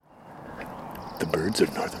the birds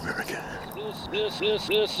of North America. This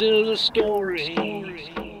is a story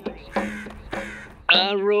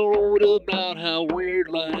I wrote about how weird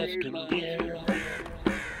life can get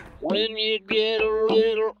when you get a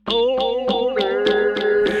little older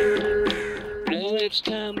and it's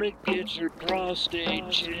time to get your prostate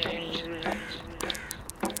checked.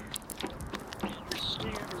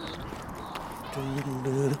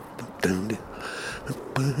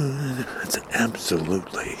 It's an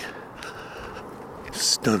absolutely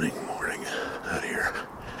stunning morning out here.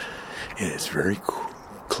 It is very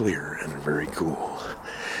clear and very cool.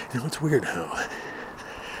 You know, it's weird how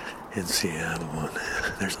in Seattle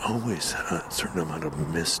there's always a certain amount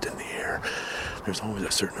of mist in the air. There's always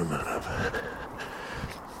a certain amount of,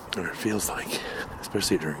 or it feels like,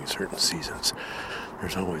 especially during certain seasons,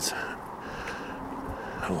 there's always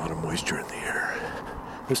a lot of moisture in the air.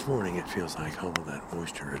 This morning it feels like all of that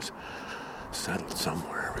moisture is settled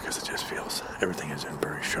somewhere because it just feels everything is in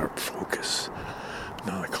very sharp focus.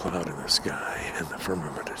 Not a cloud in the sky, and the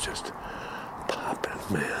firmament is just popping.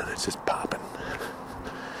 Man, it's just popping.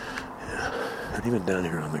 Yeah. And even down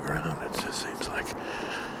here on the ground, it just seems like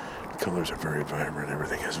the colors are very vibrant.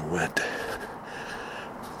 Everything is wet.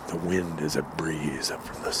 The wind is a breeze up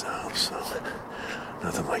from the south, so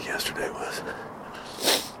nothing like yesterday was.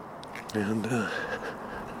 And I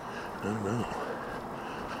don't know.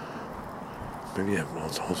 Maybe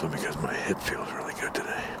it's also because my head feels really good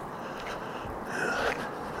today. Yeah,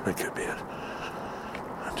 that could be it.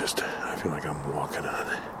 I feel like I'm walking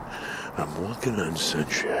on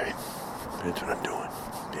sunshine. That's what I'm doing.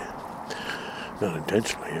 Yeah. Not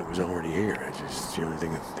intentionally, it was already here. It's just the only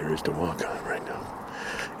thing that there is to walk on right now,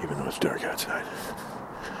 even though it's dark outside.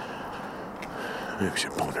 Maybe we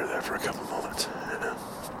should ponder that for a couple moments.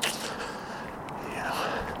 Yeah.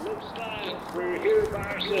 Looks like we're here by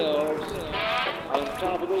ourselves on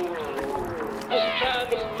top of the world, just trying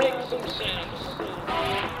to make some sense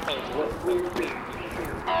of what we're doing.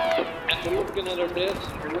 And we're looking at our deaths,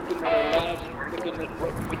 and we're looking at our lives, and we're looking at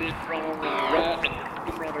what we did wrong and right, and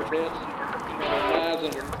we're looking at our deaths, and we're looking at our lives,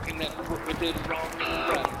 and we're looking at what we did wrong and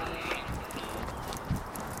right.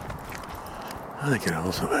 I think it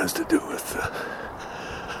also has to do with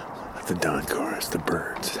the dawn chorus, the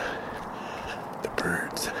birds. The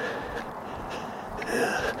birds.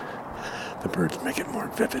 Yeah. The birds make it more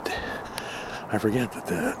vivid. I forget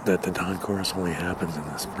that the dawn chorus only happens in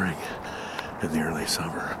the spring, in the early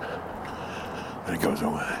summer. Then it goes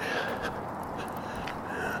away.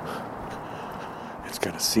 Yeah. It's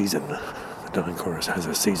got a season. The dawn chorus has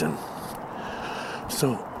a season.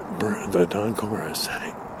 So the dawn chorus,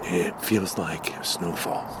 it feels like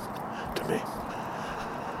snowfall to me.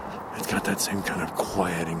 It's got that same kind of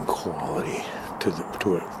quieting quality to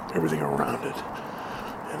everything around it.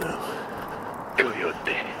 You know.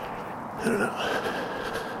 Coyote. I don't know.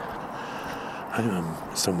 I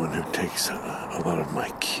am someone who takes a lot of my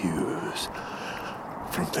cues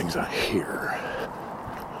from things I hear.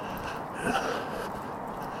 Yeah.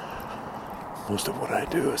 Most of what I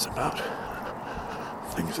do is about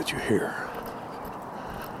things that you hear.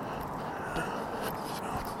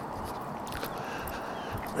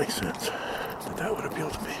 Makes sense that would appeal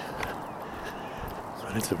to me.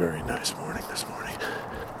 But it's a very nice morning this morning.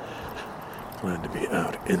 Glad to be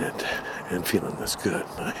out in it and feeling this good.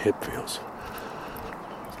 My hip feels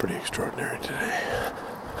pretty extraordinary today.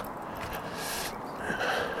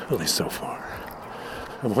 At least so far.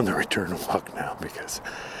 I'm on the return walk now because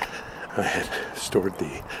I had stored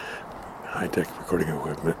the high-tech recording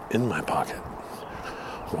equipment in my pocket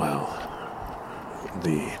while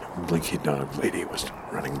the blinky dog lady was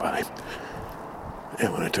running by.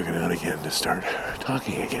 And when I took it out again to start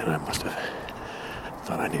talking again, I must have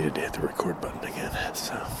thought I needed to hit the record button again.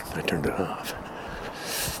 So I turned it off.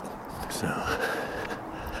 So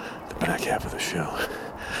the back half of the show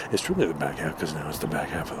is truly the back half because now it's the back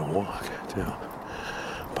half of the walk too.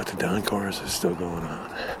 But the dawn chorus is still going on,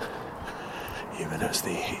 even as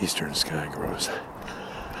the eastern sky grows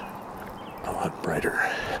a lot brighter.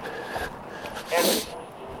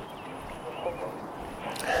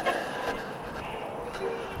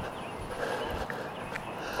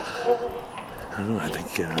 I don't know, I think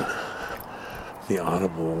the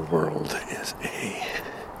audible world is a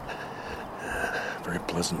very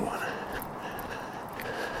pleasant one.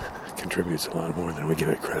 It contributes a lot more than we give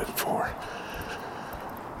it credit for,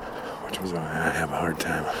 which was why I have a hard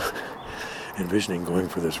time envisioning going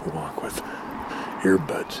for this walk with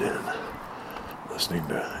earbuds in, listening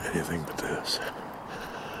to anything but this.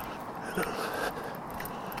 You know,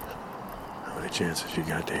 how many chances you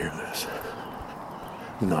got to hear this?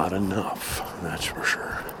 Not enough, that's for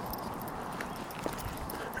sure.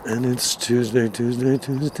 And it's Tuesday,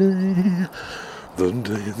 the day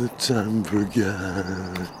that time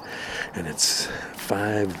forgot. And it's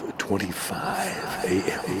 5:25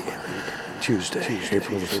 a.m. Tuesday,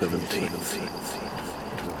 April 17th,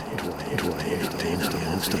 2018. And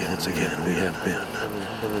amongst them once again we have been.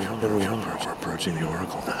 And we are approaching the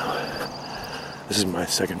Oracle now. This is my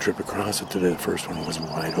second trip across it today. The first one was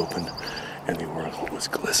wide open, and the Oracle was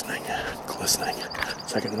glistening.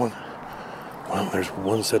 Second one, well, there's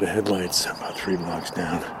one set of headlights about 3 blocks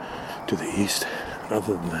down to the east.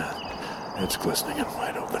 Other than that, it's glistening and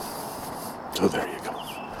wide open. So there you go.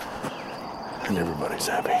 And everybody's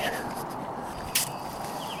happy.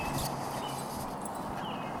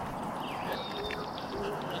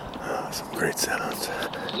 Some great sounds.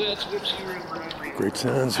 Great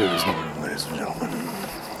sounds here this morning, ladies and gentlemen.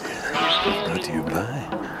 Yeah. Brought to you by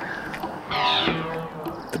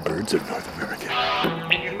the birds of North America.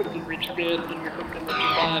 And you're looking at your bed, and you're looking at your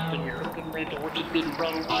life, and you're looking at what's been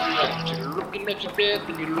wrong. You're looking at your bed,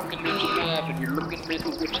 and you're looking at your life, and you're looking at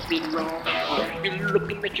what's been wrong. You're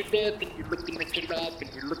looking at your bed, and you're looking at your life,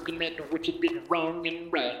 and you're looking at what's been wrong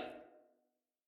and right.